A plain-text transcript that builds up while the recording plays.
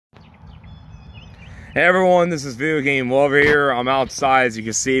Hey everyone, this is Video Game Lover here. I'm outside, as you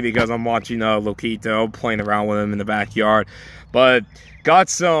can see, because I'm watching Loquito playing around with him in the backyard. But got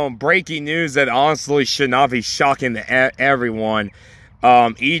some breaking news that honestly should not be shocking to everyone.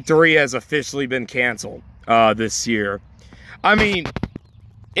 E3 has officially been canceled this year. I mean,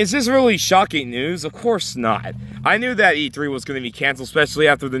 is this really shocking news? Of course not. I knew that E3 was going to be canceled, especially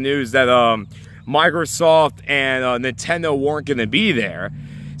after the news that Microsoft and Nintendo weren't going to be there.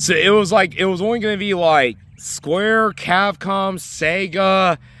 So it was only going to be like Square, Capcom,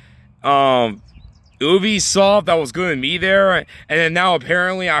 Sega, Ubisoft that was going to be there. And then now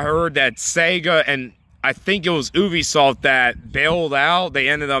apparently I heard that Sega and I think it was Ubisoft that bailed out. They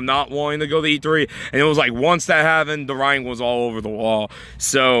ended up not wanting to go to E3. And it was like once that happened, the writing was all over the wall.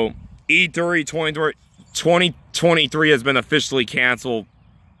 So E3 2023 has been officially canceled.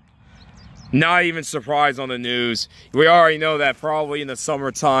 Not even surprised on the news. We already know that probably in the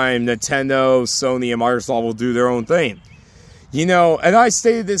summertime, Nintendo, Sony, and Microsoft will do their own thing. You know, and I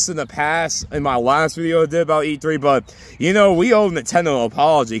stated this in the past, in my last video I did about E3, but, you know, we owe Nintendo an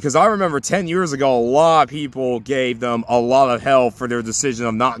apology, because I remember 10 years ago, a lot of people gave them a lot of hell for their decision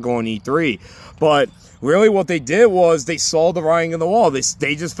of not going E3. But really what they did was they saw the writing on the wall.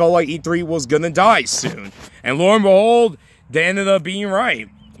 They just felt like E3 was going to die soon. And lo and behold, they ended up being right.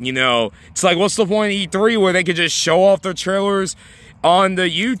 You know, it's like, what's the point of E3 where they could just show off their trailers on the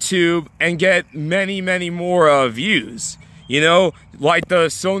YouTube and get many, many more views? You know, like the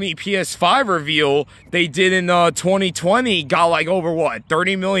Sony PS5 reveal they did in 2020 got like over, what,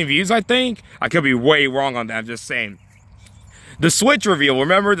 30 million views, I think? I could be way wrong on that, I'm just saying. The Switch reveal,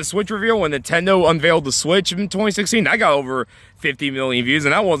 remember the Switch reveal when Nintendo unveiled the Switch in 2016? That got over 50 million views,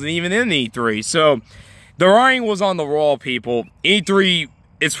 and that wasn't even in E3. So, the writing was on the wall, people. E3...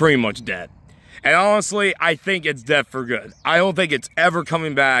 it's pretty much dead. And honestly, I think it's dead for good. I don't think it's ever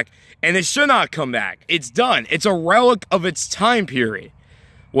coming back, and it should not come back. It's done. It's a relic of its time period.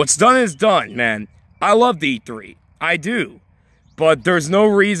 What's done is done, man. I love the E3. I do. But there's no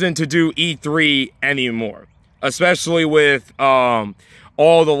reason to do E3 anymore. Especially with all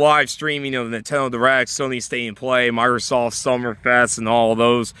the live streaming of Nintendo Direct, Sony State and Play, Microsoft Summerfest, and all of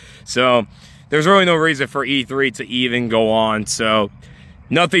those. So, there's really no reason for E3 to even go on. So,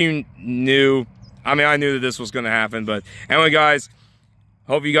 nothing new. I mean, I knew that this was going to happen, but anyway, guys,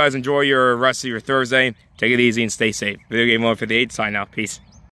 hope you guys enjoy your rest of your Thursday. Take it easy and stay safe. Video Game 158, sign out. Peace.